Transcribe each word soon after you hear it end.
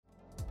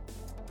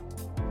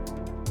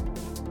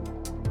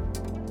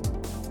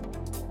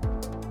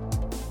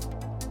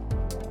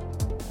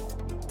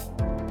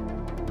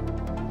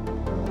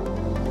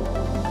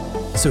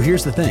So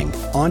here's the thing,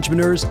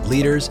 entrepreneurs,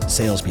 leaders,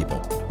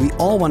 salespeople, we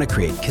all want to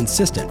create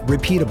consistent,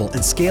 repeatable, and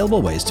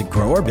scalable ways to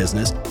grow our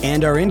business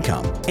and our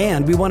income.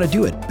 And we want to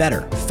do it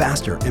better,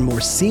 faster, and more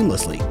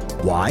seamlessly.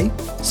 Why?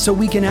 So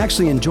we can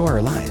actually enjoy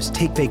our lives,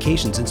 take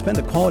vacations, and spend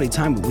the quality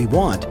time we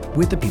want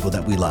with the people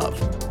that we love.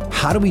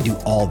 How do we do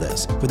all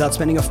this without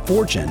spending a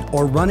fortune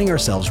or running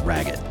ourselves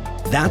ragged?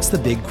 That's the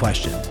big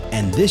question,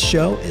 and this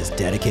show is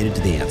dedicated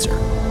to the answer.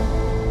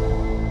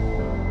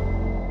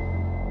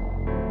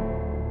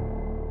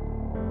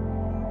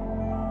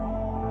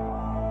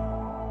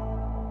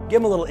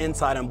 Give them a little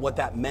insight on what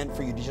that meant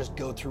for you to just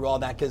go through all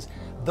that, because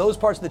those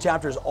parts of the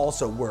chapters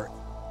also were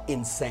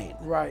insane.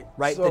 Right.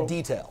 Right? So, the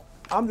detail.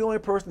 I'm the only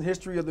person in the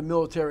history of the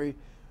military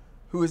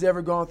who has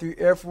ever gone through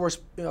Air Force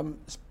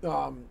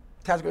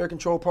Tactical Air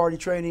Control Party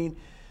training,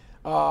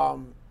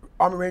 Army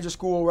Ranger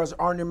School where I was an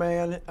Army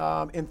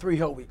man, in 3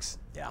 hell weeks.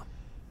 Yeah.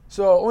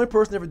 So only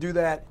person to ever do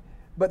that.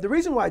 But the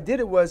reason why I did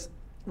it was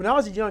when I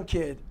was a young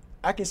kid,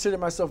 I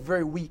considered myself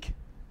very weak.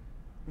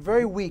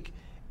 Very weak.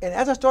 And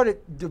as I started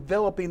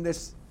developing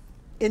this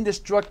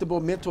indestructible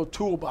mental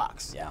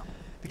toolbox. Yeah.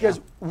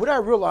 Because what I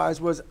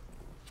realized was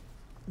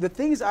the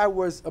things I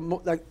was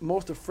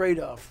most afraid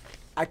of,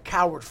 I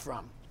cowered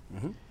from.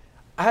 Mm-hmm.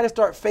 I had to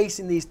start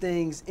facing these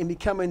things and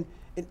becoming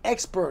an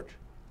expert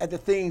at the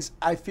things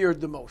I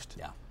feared the most.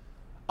 Yeah.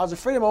 I was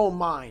afraid of my own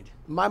mind.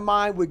 My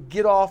mind would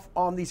get off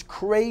on these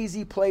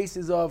crazy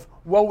places of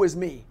woe is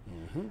me.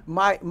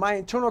 Mm-hmm. My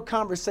internal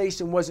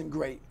conversation wasn't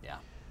great. Yeah.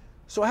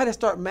 So I had to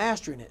start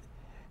mastering it.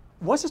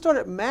 Once I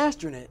started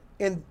mastering it,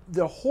 in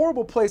the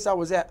horrible place I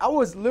was at,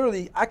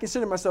 I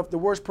consider myself the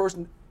worst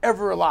person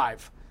ever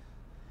alive.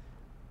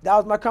 That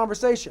was my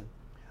conversation.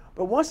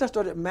 But once I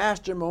started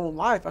mastering my own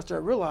life, I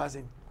started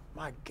realizing,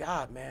 my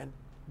God, man,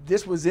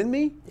 this was in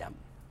me. Yeah.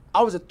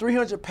 I was a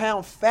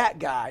 300-pound fat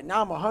guy.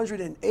 Now I'm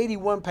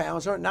 181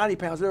 pounds, 190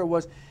 pounds, whatever it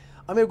was.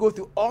 I'm going to go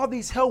through all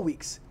these hell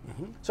weeks.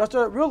 Mm-hmm. So I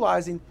started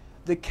realizing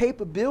the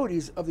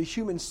capabilities of the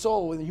human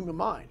soul and the human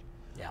mind.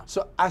 Yeah.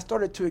 So I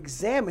started to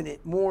examine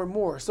it more and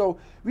more. So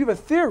we have a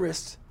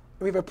theorist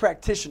and we have a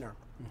practitioner.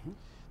 Mm-hmm.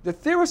 The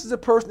theorist is a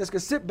person that's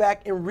going to sit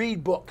back and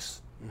read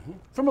books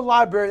from a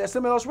library that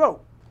someone else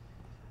wrote.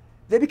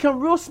 They become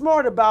real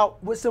smart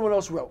about what someone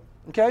else wrote,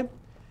 okay?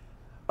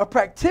 A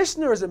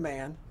practitioner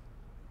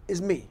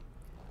is me.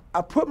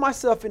 I put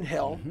myself in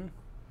hell,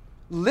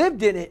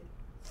 lived in it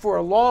for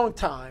a long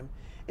time,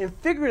 and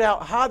figured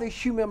out how the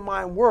human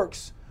mind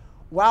works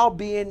while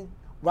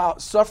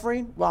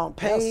suffering, while in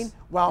pain,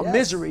 while in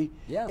misery.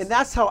 Yes. And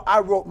that's how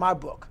I wrote my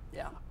book.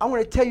 Yeah. I'm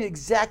going to tell you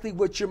exactly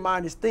what your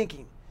mind is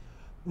thinking.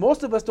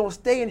 Most of us don't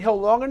stay in hell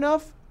long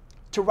enough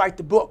to write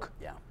the book.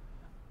 Yeah.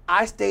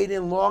 I stayed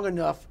in long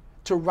enough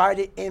to write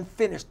it and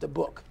finish the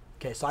book.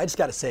 Okay, so I just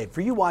got to say, for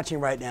you watching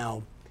right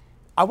now,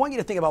 I want you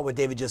to think about what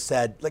David just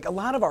said. Like a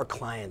lot of our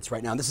clients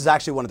right now, and this is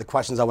actually one of the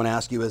questions I want to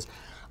ask you is,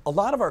 a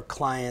lot of our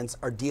clients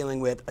are dealing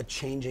with a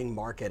changing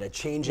market, a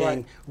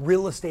changing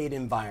real estate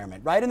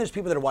environment, right? And there's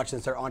people that are watching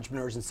this, they're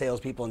entrepreneurs and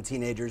salespeople and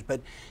teenagers,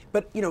 but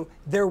you know,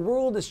 their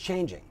world is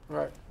changing.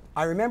 Right.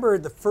 I remember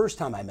the first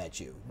time I met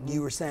you,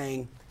 you were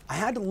saying, I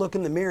had to look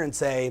in the mirror and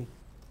say,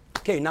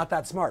 okay, not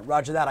that smart.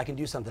 Roger that, I can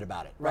do something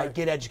about it, right?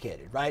 Get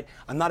educated, right?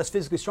 I'm not as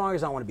physically strong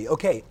as I want to be.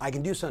 Okay, I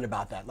can do something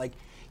about that. Like,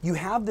 you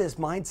have this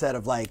mindset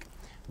of like,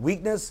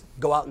 weakness,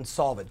 go out and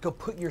solve it. Go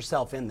put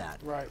yourself in that.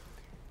 Right.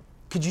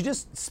 Could you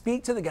just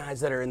speak to the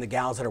guys that are and the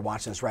gals that are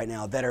watching this right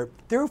now that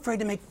they're afraid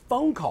to make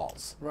phone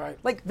calls? Right.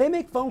 Like they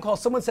make phone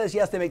calls, someone says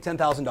yes, they make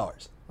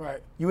 $10,000.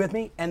 Right. You with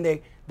me? And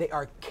they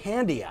are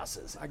candy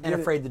asses and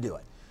afraid to do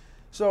it.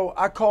 So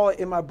I call it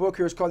in my book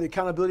here, it's called the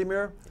accountability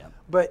mirror, Yep.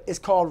 but it's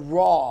called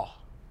raw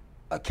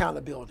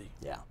accountability.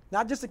 Yeah.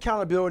 Not just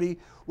accountability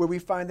where we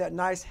find that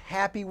nice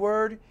happy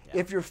word.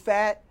 Yeah. If you're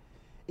fat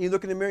and you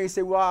look in the mirror and you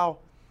say, wow,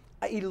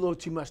 I eat a little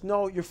too much.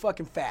 No, you're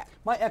fucking fat.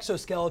 My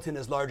exoskeleton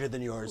is larger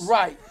than yours.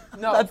 Right.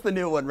 No. That's the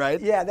new one,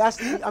 right? Yeah,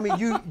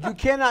 you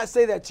cannot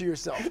say that to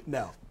yourself.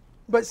 No.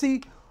 But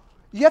see,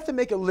 you have to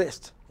make a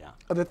list Yeah.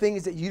 of the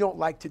things that you don't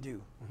like to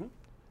do.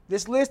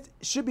 This list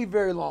should be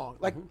very long.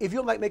 Like if you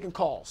don't like making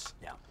calls,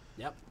 Yeah.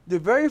 Yep. the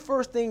very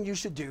first thing you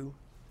should do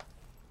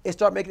is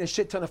start making a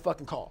shit ton of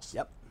fucking calls.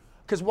 Yep.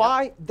 Because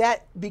why?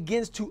 That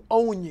begins to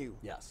own you.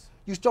 Yes.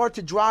 You start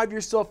to drive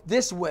yourself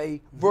this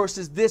way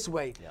versus this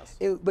way.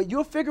 Yes. But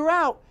you'll figure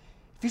out,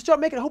 if you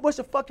start making a whole bunch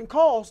of fucking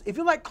calls, if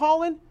you like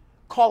calling,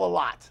 call a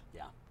lot.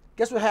 Yeah.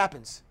 Guess what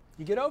happens?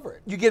 You get over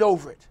it. You get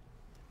over it.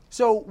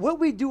 So what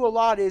we do a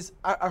lot is,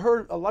 I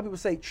heard a lot of people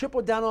say,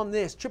 triple down on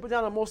this, triple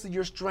down on most of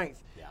your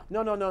strength. Yeah.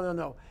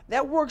 No.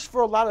 That works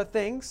for a lot of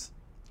things,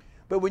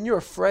 but when you're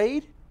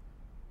afraid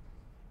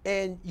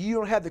and you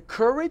don't have the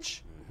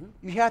courage,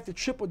 you have to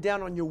triple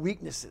down on your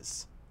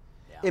weaknesses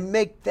and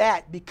make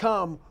that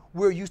become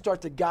where you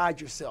start to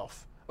guide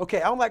yourself.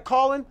 Okay, I don't like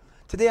calling.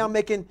 Today I'm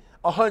making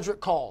 100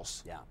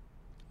 calls. Yeah.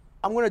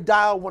 I'm going to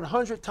dial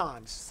 100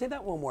 times. Say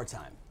that one more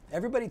time.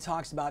 Everybody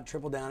talks about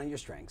triple down on your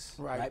strengths,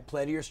 Right.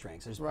 Play to your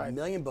strengths. There's a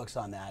million books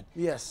on that.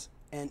 Yes.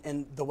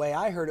 And the way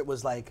I heard it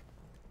was like,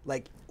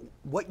 like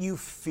what you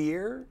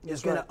fear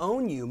is going to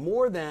own you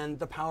more than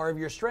the power of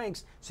your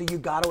strengths. So you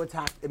got to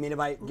attack. I mean, am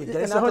I getting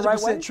that It's the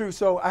right way? 100% true.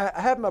 So I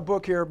have my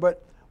book here,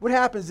 but what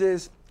happens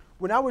is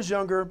when I was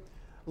younger,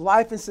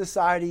 life and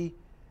society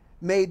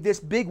made this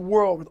big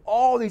world with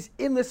all these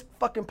endless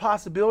fucking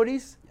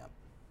possibilities. Yep.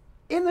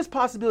 Endless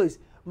possibilities.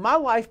 My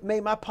life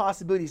made my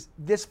possibilities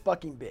this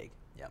fucking big.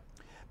 Yep.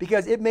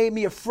 Because it made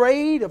me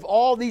afraid of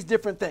all these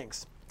different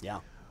things. Yeah.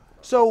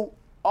 So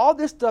all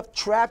this stuff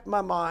trapped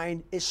my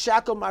mind. It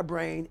shackled my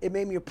brain. It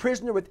made me a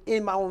prisoner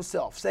within my own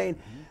self, saying,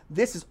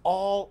 this is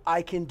all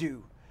I can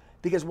do.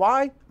 Because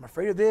why? I'm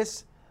afraid of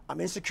this. I'm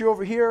insecure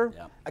over here.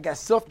 Yeah. I got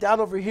self-doubt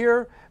over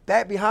here.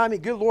 Back behind me.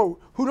 Good Lord,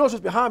 who knows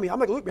what's behind me? I'm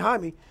not gonna look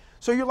behind me.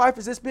 So your life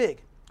is this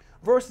big.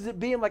 Versus it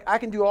being like I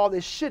can do all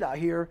this shit out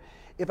here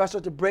if I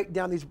start to break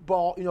down these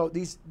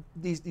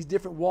these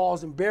different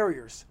walls and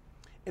barriers.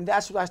 And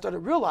that's what I started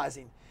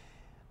realizing.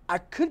 I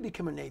could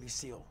become a Navy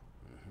SEAL.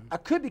 I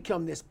could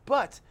become this,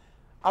 but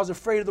I was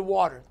afraid of the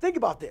water. Think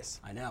about this.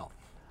 I know.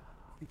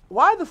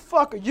 Why the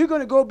fuck are you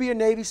gonna go be a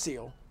Navy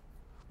SEAL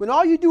when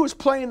all you do is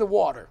play in the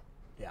water?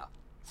 Yeah.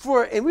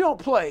 And we don't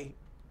play,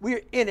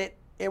 we're in it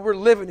and we're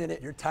living in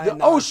it. You're tying the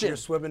knots, ocean. you're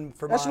swimming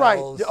for That's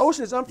miles. right. The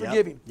ocean is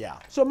unforgiving. Yeah.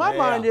 So my Yeah.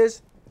 mind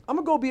is, I'm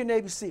gonna go be a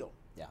Navy SEAL.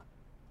 Yeah.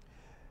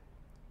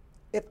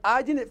 If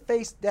I didn't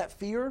face that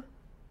fear,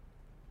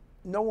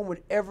 no one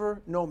would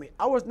ever know me.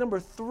 I was number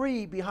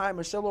 3 behind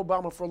Michelle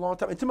Obama for a long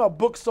time until my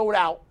book sold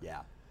out. Yeah.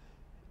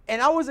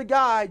 And I was a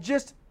guy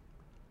just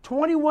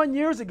 21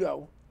 years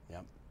ago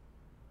Yep.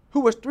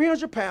 who was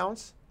 300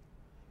 pounds,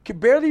 could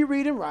barely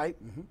read and write,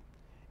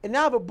 and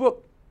now I have a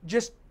book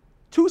just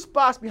 2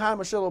 spots behind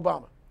Michelle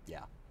Obama.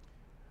 Yeah.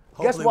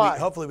 Guess why?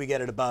 Hopefully we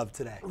get it above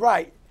today.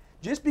 Right.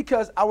 Just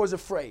because I was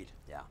afraid.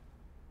 Yeah.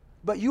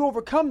 But you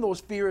overcome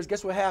those fears,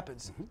 guess what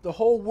happens? The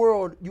whole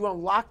world, you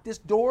unlock this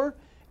door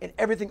and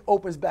everything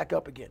opens back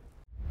up again.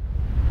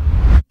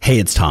 Hey,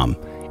 it's Tom.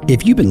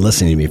 If you've been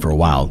listening to me for a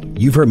while,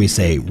 you've heard me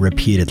say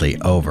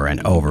repeatedly over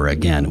and over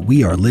again,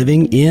 we are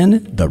living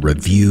in the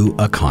review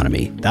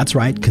economy. That's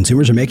right,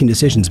 consumers are making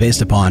decisions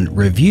based upon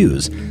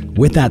reviews.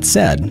 With that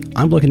said,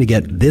 I'm looking to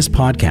get this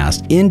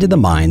podcast into the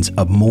minds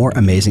of more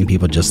amazing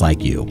people just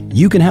like you.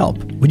 You can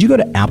help. Would you go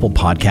to Apple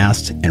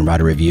Podcasts and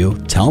write a review?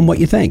 Tell them what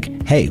you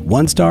think. Hey,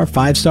 1 star,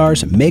 5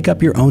 stars, make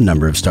up your own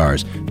number of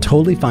stars.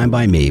 Totally fine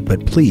by me,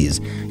 but please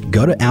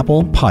go to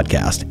Apple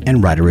Podcast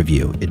and write a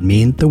review. It'd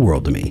mean the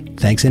world to me.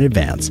 Thanks in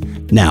advance.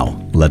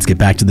 Now, let's get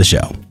back to the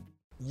show.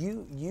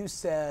 You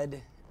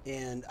said,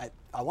 and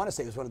I want to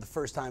say it was one of the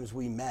first times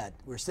we met.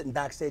 We were sitting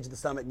backstage at the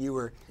summit, and you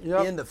were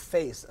in the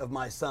face of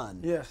my son.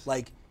 Yes.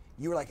 Like,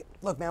 you were like,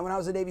 look, man, when I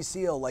was a Navy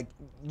SEAL, like,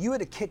 you had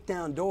to kick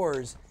down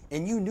doors,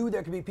 and you knew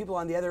there could be people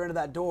on the other end of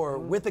that door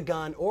with a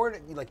gun, or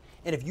like,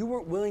 and if you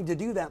weren't willing to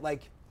do that,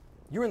 like,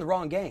 you're in the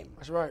wrong game.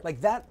 That's right.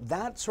 Like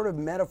that sort of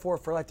metaphor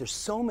for life. There's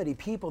so many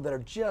people that are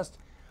just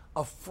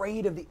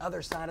afraid of the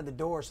other side of the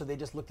door, so they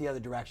just look the other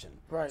direction.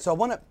 Right. So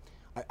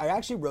I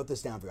actually wrote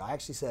this down for you. I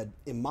actually said,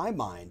 in my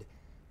mind,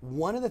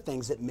 one of the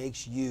things that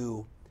makes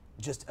you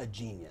just a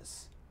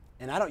genius,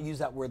 and I don't use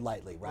that word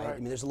lightly, right? I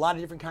mean, there's a lot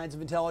of different kinds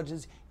of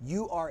intelligence.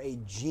 You are a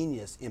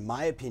genius, in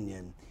my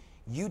opinion.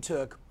 You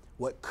took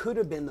what could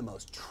have been the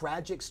most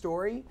tragic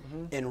story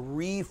and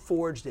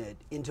reforged it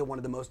into one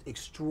of the most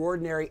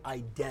extraordinary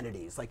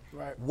identities. Like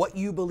what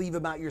you believe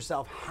about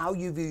yourself, how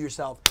you view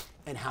yourself,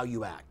 and how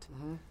you act.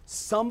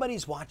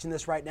 Somebody's watching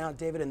this right now,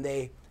 David, and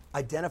they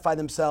identify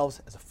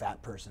themselves as a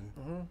fat person,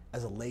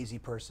 as a lazy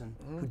person,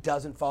 who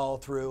doesn't follow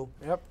through.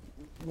 Yep.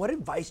 What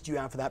advice do you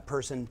have for that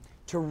person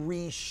to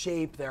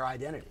reshape their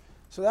identity?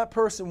 So that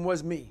person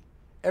was me.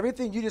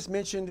 Everything you just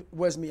mentioned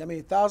was me. I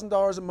mean,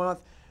 $1,000 a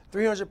month,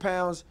 300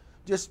 pounds,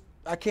 just,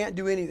 I can't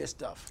do any of this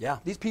stuff. Yeah.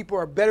 These people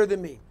are better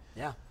than me.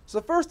 Yeah. So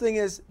the first thing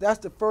is, that's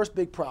the first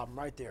big problem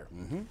right there.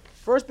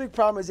 First big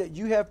problem is that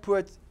you have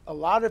put a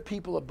lot of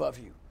people above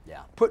you.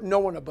 Yeah. Put no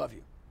one above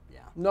you. Yeah.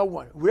 No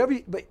one. Whatever.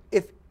 But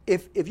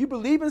if you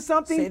believe in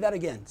something, Say that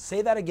again.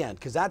 Say that again,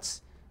 because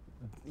that's,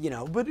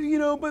 but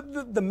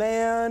the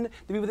man,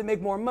 the people that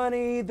make more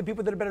money, the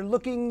people that are better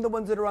looking, the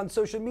ones that are on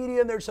social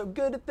media, and they're so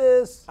good at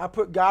this. I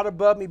put God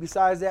above me.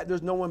 Besides that,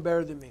 there's no one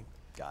better than me.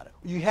 Got it.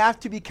 You have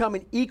to become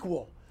an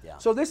equal. Yeah.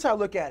 So this is how I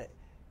look at it.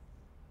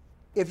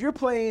 If you're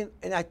playing,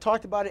 and I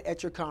talked about it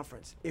at your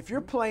conference, if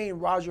you're playing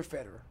Roger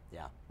Federer,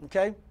 Yeah.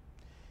 okay,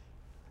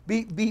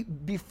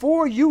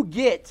 before you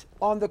get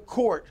on the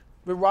court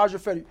with Roger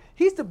Federer,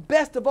 he's the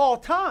best of all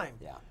time.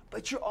 Yeah.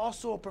 But you're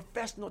also a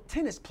professional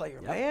tennis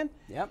player, man.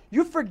 Yep.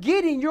 You're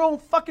forgetting your own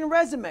fucking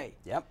resume.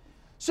 Yep.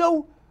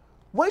 So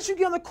once you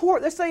get on the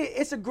court, let's say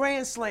it's a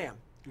grand slam.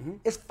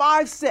 It's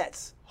 5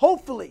 sets,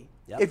 hopefully,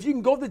 if you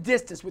can go the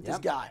distance with this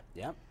guy.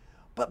 Yep.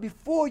 But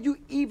before you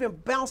even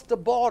bounce the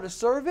ball to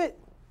serve it,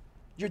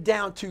 you're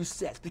down 2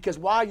 sets. Because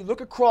why? You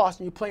look across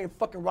and you're playing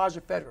fucking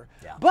Roger Federer.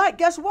 Yeah. But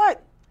guess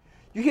what?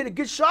 You hit a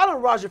good shot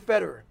on Roger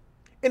Federer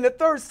in the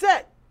 3rd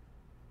set.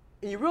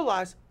 And you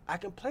realize, I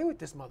can play with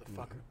this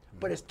motherfucker.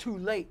 But it's too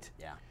late.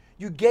 Yeah.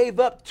 You gave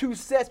up 2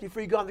 sets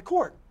before you got on the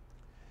court.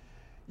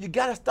 You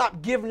got to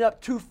stop giving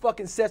up 2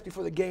 fucking sets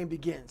before the game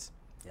begins.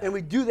 And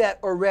we do that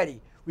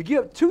already. We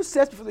give up 2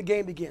 sets before the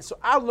game begins. So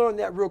I learned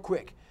that real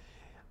quick.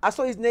 I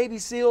saw these Navy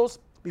SEALs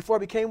before I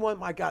became one.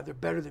 My God, they're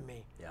better than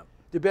me. Yep.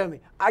 They're better than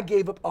me. I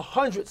gave up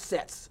 100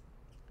 sets.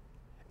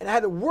 And I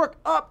had to work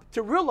up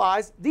to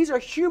realize these are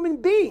human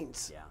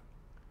beings. Yeah.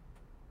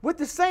 With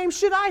the same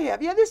shit I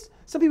have. Yeah, there's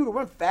some people who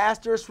run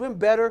faster, swim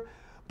better,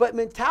 but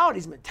mentality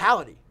is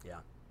mentality. Yeah.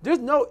 There's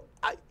no,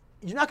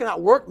 you're not going to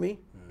outwork me,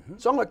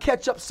 so I'm going to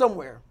catch up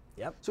somewhere.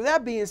 Yep. So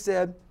that being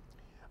said,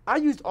 I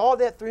used all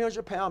that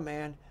 300-pound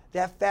man,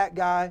 that fat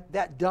guy,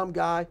 that dumb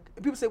guy.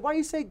 And people say, why do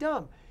you say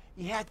dumb?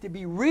 You have to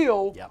be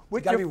real Yep.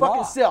 with You gotta your be fucking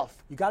raw.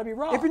 self. You got to be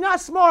raw. If you're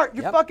not smart,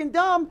 you're Yep. fucking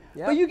dumb,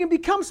 Yep. but you can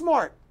become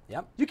smart.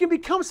 Yep. You can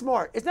become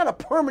smart. It's not a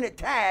permanent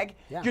tag.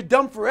 Yeah. You're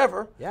dumb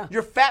forever. Yeah.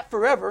 You're fat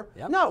forever.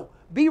 Yep. No,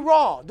 be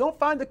raw. Don't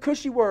find the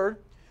cushy word.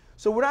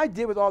 So what I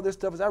did with all this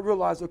stuff is I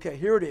realized, okay,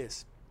 here it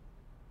is.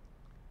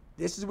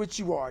 This is what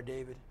you are,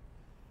 David.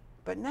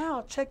 But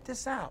now check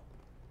this out.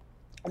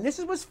 And this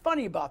is what's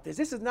funny about this.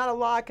 This is not a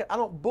lie. I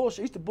don't bullshit.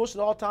 I used to bullshit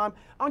all the time.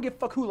 I don't give a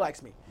fuck who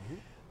likes me. Mm-hmm.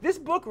 This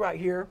book right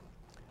here,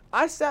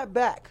 I sat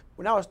back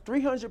when I was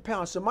 300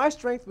 pounds. So my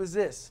strength was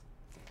this.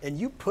 And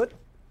you put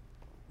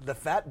the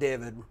Fat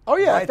David. Oh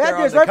yeah, right Fat there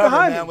on Dave's the right cover,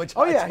 behind man, me. which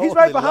Oh I yeah, he's totally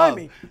right behind love.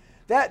 me.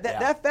 That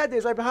Yeah. Fat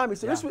Dave's right behind me.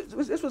 So Yeah.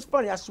 this was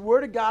funny. I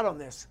swear to God on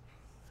this.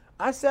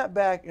 I sat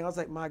back and I was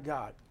like, my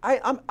God,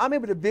 I'm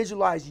able to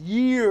visualize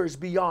years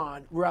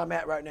beyond where I'm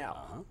at right now.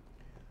 Uh-huh.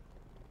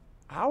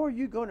 How are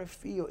you going to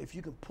feel if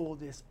you can pull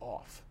this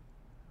off?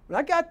 When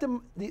I got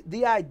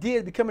the idea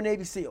to become a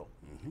Navy SEAL,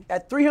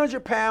 at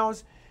 300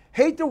 pounds,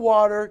 hate the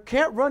water,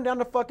 can't run down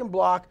the fucking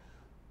block,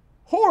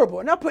 horrible.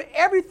 And I put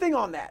everything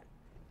on that.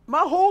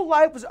 My whole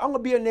life was, I'm going to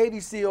be a Navy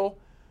SEAL,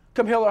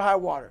 come hell or high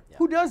water. Yeah.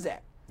 Who does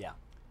that? Yeah.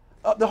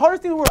 The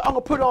hardest thing in the world, I'm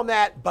going to put on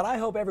that. But I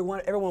hope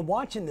everyone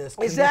watching this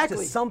commits Exactly.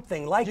 to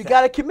something like You that.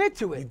 got to commit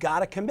to it. You got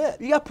to commit.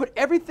 You got to put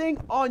everything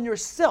on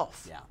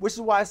yourself, Yeah. which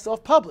is why I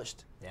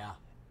self-published. Yeah.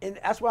 And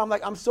that's why I'm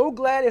like, I'm so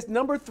glad it's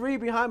number 3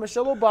 behind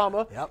Michelle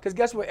Obama. Yep. Because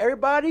guess what?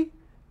 Everybody,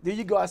 there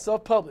you go. I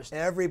self-published.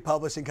 Every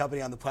publishing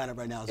company on the planet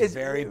right now is It's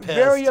very pissed.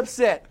 very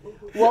upset.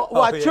 Well, Oh,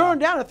 I yeah.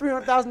 turned down a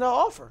 $300,000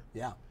 offer.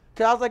 Yeah.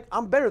 Because I was like,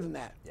 I'm better than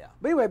that. Yeah.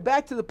 But anyway,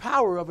 back to the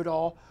power of it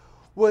all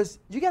was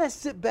you got to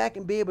sit back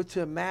and be able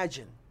to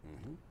imagine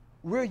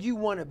where you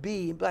want to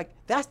be. And be like,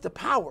 that's the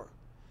power.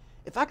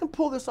 If I can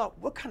pull this off,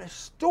 what kind of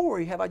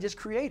story have I just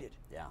created?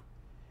 Yeah.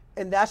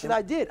 And that's what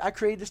I did. I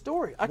created a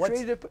story. I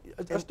created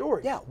a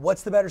story. Yeah.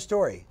 What's the better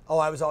story? Oh,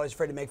 I was always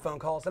afraid to make phone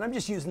calls, and I'm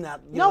just using that.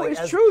 You No, know, like,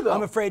 it's as- true, though.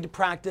 I'm afraid to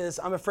practice.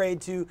 I'm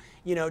afraid to,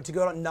 to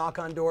go out and knock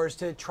on doors,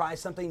 to try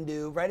something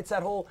new. Right? It's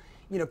that whole,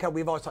 kind of,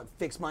 we've always talked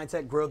fixed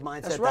mindset, growth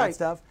mindset, That's that right.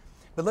 stuff.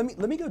 But let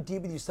me go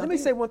deep with you. Let Something. me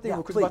say one thing Yeah,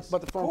 real quick please.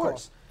 about the phone Of calls.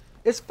 course.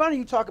 It's funny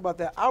you talk about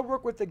that. I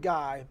work with a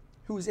guy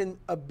who's in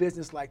a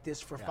business like this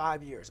for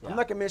 5 years. Yeah. I'm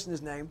not going to mention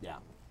his name. Yeah.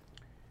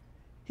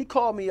 He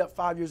called me up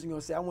 5 years ago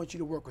and said, I want you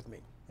to work with me.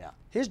 Yeah.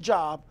 His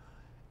job,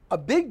 a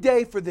big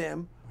day for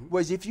them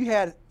was if you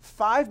had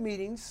 5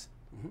 meetings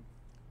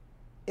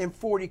and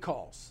 40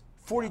 calls,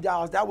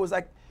 $40. That was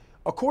like,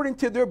 according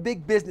to their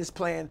big business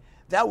plan,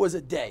 that was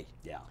a day.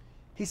 Yeah.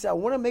 He said, I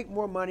want to make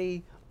more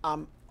money.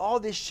 All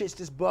this shit's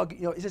just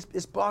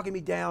it's bogging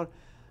me down.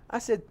 I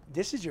said,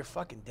 this is your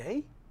fucking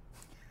day?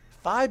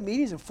 5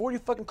 meetings and 40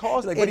 fucking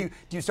calls? Like, And-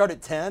 do you start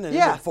at 10 and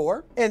yeah. end at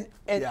 4? And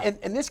Yeah.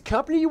 and this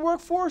company you work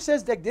for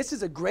says that this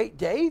is a great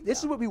day. This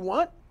is what we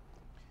want.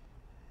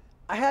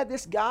 I had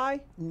this guy,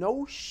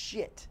 no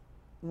shit.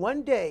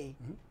 One day,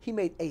 he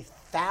made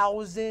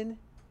 1,000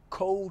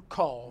 cold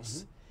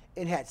calls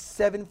and had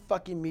 7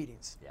 fucking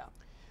meetings. Yeah.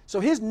 So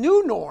his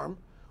new norm,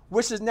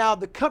 which is now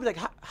the company,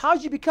 like,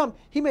 how'd you become?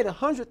 He made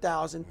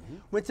 100,000,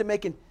 went to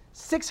making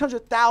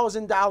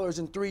 $600,000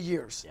 in 3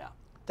 years. Yeah.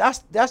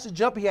 That's the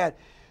jump he had.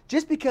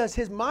 Just because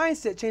his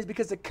mindset changed,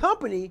 because the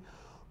company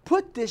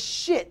put this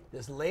shit.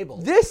 This label.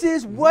 This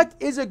is what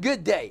is a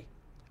good day.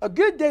 A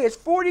good day is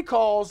 40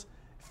 calls,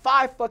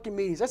 5 fucking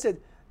meetings. I said,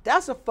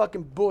 that's a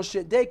fucking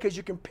bullshit day because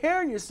you're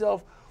comparing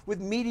yourself with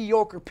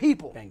mediocre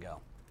people.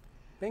 Bingo.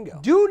 Bingo.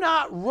 Do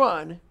not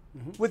run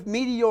with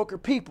mediocre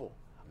people.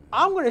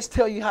 I'm going to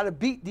tell you how to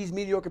beat these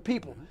mediocre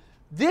people.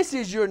 This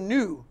is your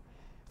new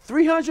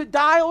 300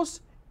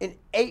 dials and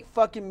 8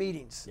 fucking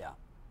meetings. Yeah.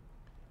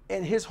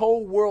 And his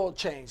whole world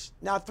changed.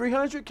 Now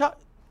 300,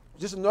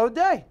 just another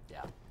day.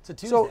 Yeah. It's a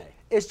Tuesday. So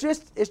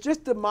it's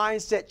just the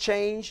mindset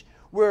change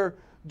where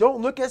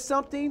don't look at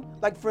something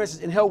like, for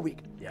instance, in Hell Week.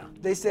 Yeah.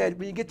 They said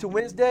when you get to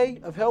Wednesday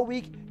of Hell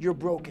Week, you're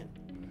broken.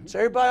 So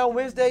everybody on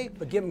Wednesday,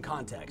 But give them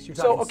context. You're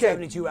so talking okay,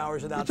 72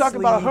 hours without you're talking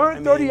sleep. about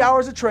 130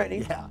 hours of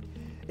training. Yeah.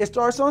 It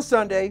starts on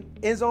Sunday,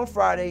 ends on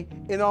Friday,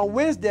 and on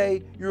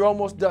Wednesday you're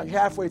almost done. You're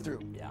halfway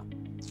through. Yeah.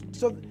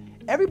 So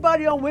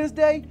everybody on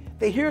Wednesday,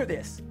 they hear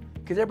this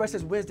because everybody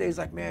says Wednesday is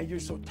like, man, you're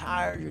so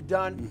tired, you're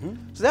done.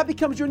 So that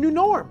becomes your new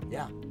norm.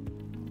 Yeah.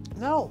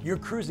 No, You're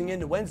cruising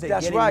into Wednesday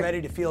That's getting right.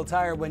 ready to feel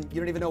tired when you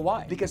don't even know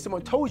why. because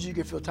someone told you you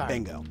could feel tired.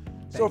 Bingo.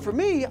 So for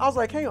me, I was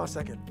like, hang on a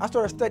second. I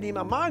started studying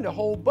my mind a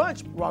whole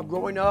bunch while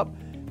growing up,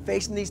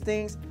 facing these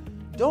things.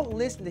 Don't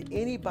listen to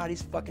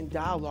anybody's fucking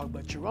dialogue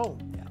but your own.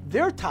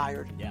 they're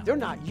tired. Yeah. They're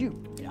not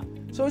you. Yeah.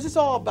 So it's just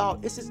all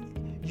about,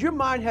 your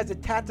mind has a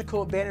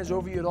tactical advantage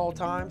over you at all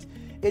times.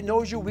 It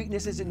knows your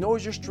weaknesses, it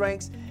knows your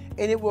strengths,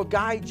 and it will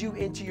guide you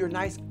into your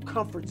nice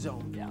comfort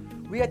zone. Yeah.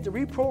 We have to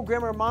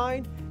reprogram our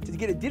mind to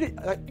get a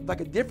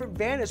different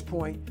vantage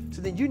point,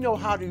 so then you know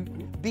how to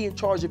be in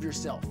charge of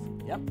yourself.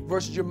 Yep.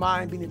 Versus your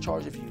mind being in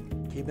charge of you.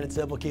 Keeping it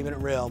simple, keeping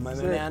it real, my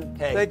man.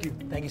 Hey, thank you.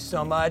 Thank you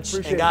so much.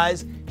 Appreciate and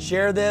guys,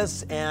 share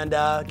this and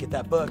get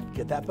that book.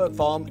 Get that book.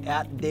 Follow him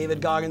at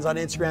David Goggins on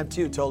Instagram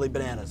too. Totally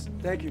bananas.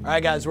 Thank you. All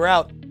right, guys, we're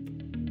out.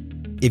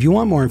 If you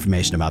want more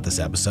information about this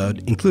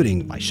episode,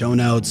 including my show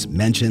notes,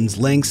 mentions,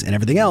 links, and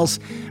everything else,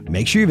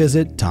 make sure you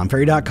visit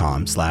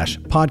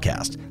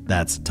tomferry.com/podcast.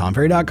 That's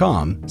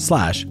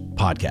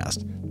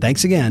tomferry.com/podcast.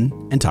 Thanks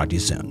again, and talk to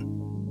you soon.